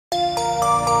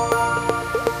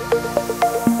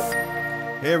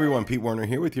Hey everyone, Pete Werner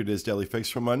here with your Diz Daily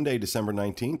Fix for Monday, December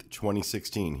 19th,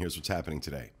 2016. Here's what's happening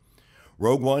today.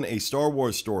 Rogue One, a Star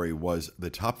Wars story, was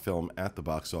the top film at the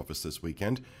box office this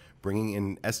weekend, bringing in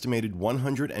an estimated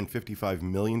 $155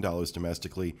 million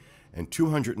domestically and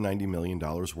 $290 million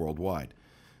worldwide.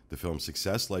 The film's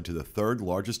success led to the third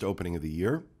largest opening of the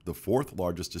year, the fourth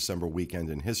largest December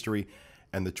weekend in history,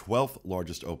 and the 12th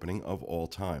largest opening of all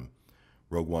time.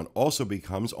 Rogue One also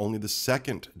becomes only the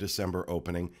second December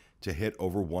opening to hit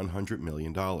over $100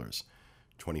 million.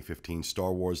 2015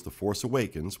 Star Wars The Force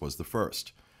Awakens was the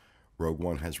first. Rogue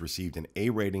One has received an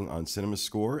A rating on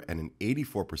CinemaScore and an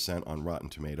 84% on Rotten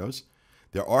Tomatoes.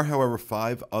 There are, however,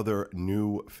 5 other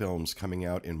new films coming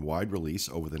out in wide release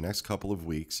over the next couple of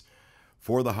weeks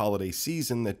for the holiday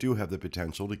season that do have the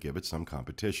potential to give it some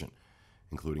competition,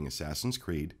 including Assassin's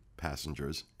Creed,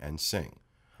 Passengers, and Sing.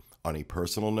 On a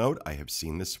personal note, I have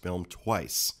seen this film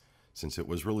twice since it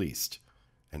was released,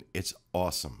 and it's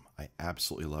awesome. I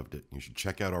absolutely loved it. You should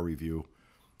check out our review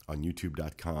on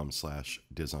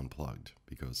youtube.com/DizUnplugged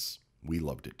because we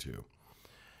loved it too.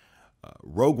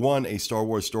 Rogue One, a Star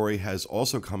Wars story, has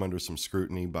also come under some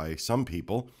scrutiny by some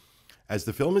people, as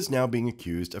the film is now being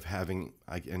accused of having,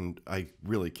 and I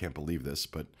really can't believe this,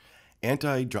 but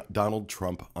anti-Donald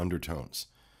Trump undertones.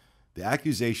 The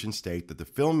accusations state that the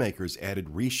filmmakers added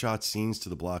reshot scenes to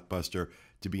the blockbuster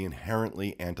to be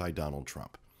inherently anti-Donald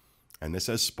Trump. And this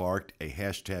has sparked a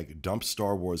hashtag Dump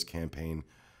Star Wars campaign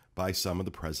by some of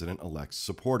the president-elect's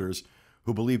supporters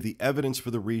who believe the evidence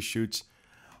for the reshoots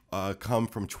come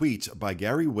from tweets by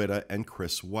Gary Whitta and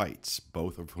Chris Weitz,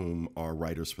 both of whom are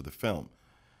writers for the film.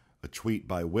 A tweet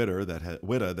by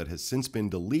Whitta that has since been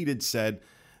deleted said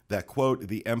that, quote,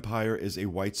 "the Empire is a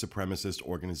white supremacist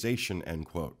organization," end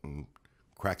quote, and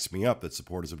cracks me up that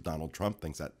supporters of Donald Trump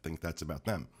think that's about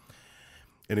them.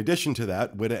 In addition to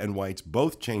that, Whitta and Weitz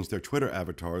both changed their Twitter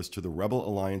avatars to the Rebel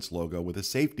Alliance logo with a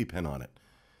safety pin on it.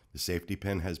 The safety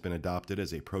pin has been adopted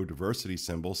as a pro-diversity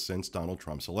symbol since Donald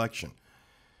Trump's election.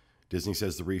 Disney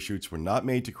says the reshoots were not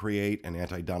made to create an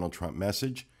anti-Donald Trump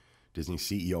message. Disney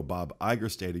CEO Bob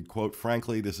Iger stated, quote,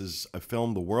 "Frankly, this is a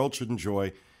film the world should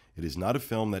enjoy. It is not a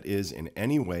film that is in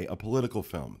any way a political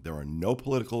film. There are no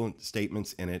political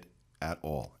statements in it at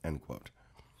all," end quote.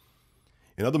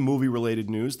 In other movie-related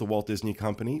news, the Walt Disney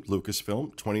Company,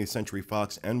 Lucasfilm, 20th Century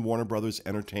Fox, and Warner Brothers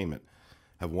Entertainment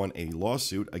have won a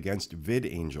lawsuit against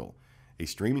VidAngel, a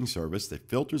streaming service that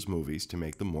filters movies to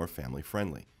make them more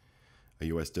family-friendly. A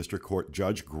U.S. District Court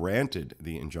judge granted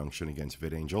the injunction against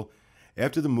VidAngel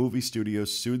after the movie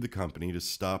studios sued the company to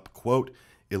stop, quote,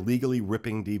 "illegally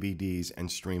ripping DVDs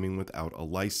and streaming without a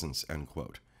license," end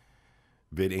quote.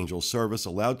 VidAngel's service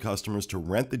allowed customers to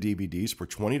rent the DVDs for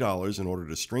 $20 in order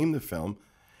to stream the film,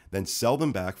 then sell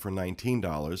them back for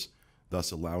 $19,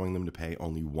 thus allowing them to pay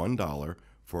only $1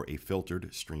 for a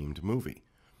filtered streamed movie.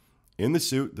 In the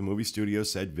suit, the movie studio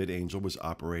said VidAngel was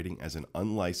operating as an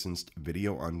unlicensed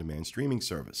video-on-demand streaming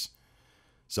service.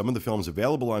 Some of the films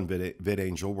available on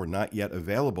VidAngel were not yet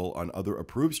available on other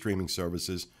approved streaming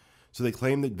services, so they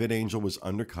claimed that VidAngel was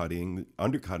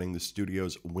undercutting the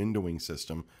studio's windowing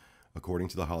system, according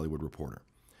to The Hollywood Reporter.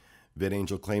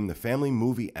 VidAngel claimed the Family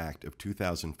Movie Act of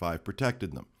 2005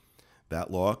 protected them.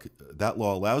 That law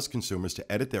allows consumers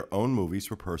to edit their own movies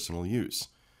for personal use.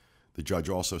 The judge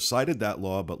also cited that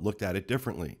law but looked at it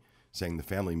differently, saying the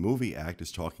Family Movie Act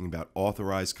is talking about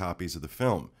authorized copies of the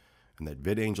film and that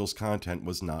VidAngel's content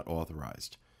was not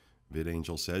authorized.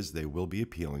 VidAngel says they will be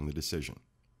appealing the decision.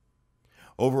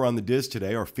 Over on the Diz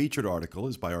today, our featured article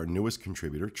is by our newest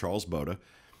contributor, Charles Boda,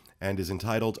 and is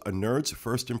entitled "A Nerd's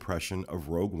First Impression of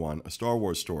Rogue One, a Star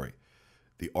Wars Story."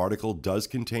 The article does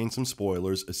contain some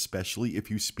spoilers, especially if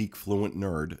you speak fluent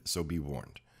nerd, so be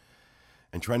warned.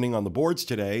 And trending on the boards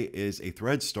today is a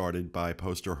thread started by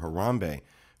poster Harambe,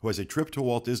 who has a trip to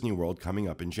Walt Disney World coming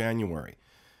up in January.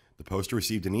 The poster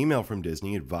received an email from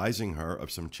Disney advising her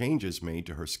of some changes made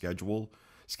to her scheduled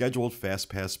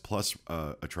FastPass Plus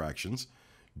attractions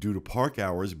due to park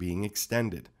hours being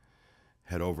extended.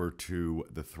 Head over to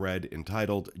the thread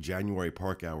entitled "January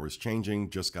Park Hours Changing.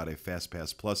 Just got a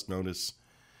FastPass Plus notice"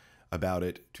 about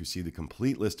it to see the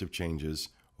complete list of changes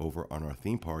over on our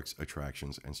Theme Parks,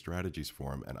 Attractions, and Strategies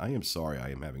forum. And I am sorry I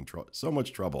am having so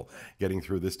much trouble getting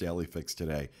through this daily fix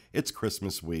today. It's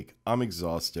Christmas week. I'm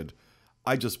exhausted.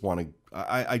 I just want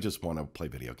to play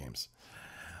video games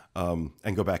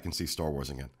and go back and see Star Wars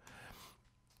again.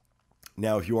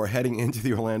 Now, if you are heading into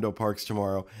the Orlando parks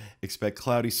tomorrow, expect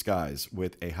cloudy skies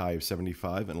with a high of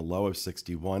 75 and a low of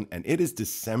 61. And it is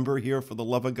December here, for the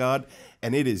love of God,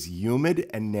 and it is humid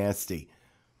and nasty.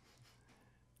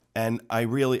 And I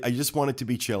just want it to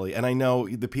be chilly. And I know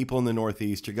the people in the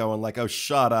Northeast are going like, oh,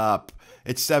 shut up.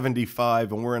 It's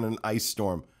 75 and we're in an ice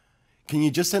storm. Can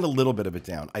you just send a little bit of it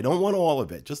down? I don't want all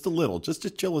of it, just a little, just to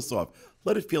chill us off.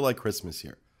 Let it feel like Christmas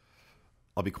here.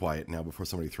 I'll be quiet now before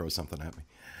somebody throws something at me.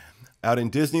 Out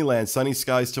in Disneyland, sunny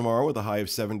skies tomorrow with a high of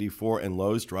 74 and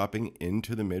lows dropping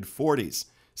into the mid-40s.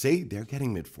 See, they're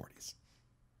getting mid-40s.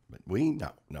 But we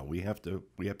have to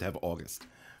have August.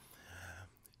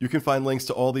 You can find links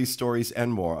to all these stories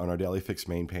and more on our Daily Fix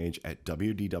main page at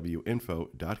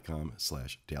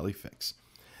wdwinfo.com/dailyfix.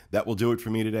 That will do it for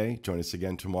me today. Join us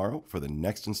again tomorrow for the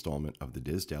next installment of the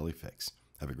Diz Daily Fix.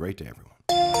 Have a great day, everyone.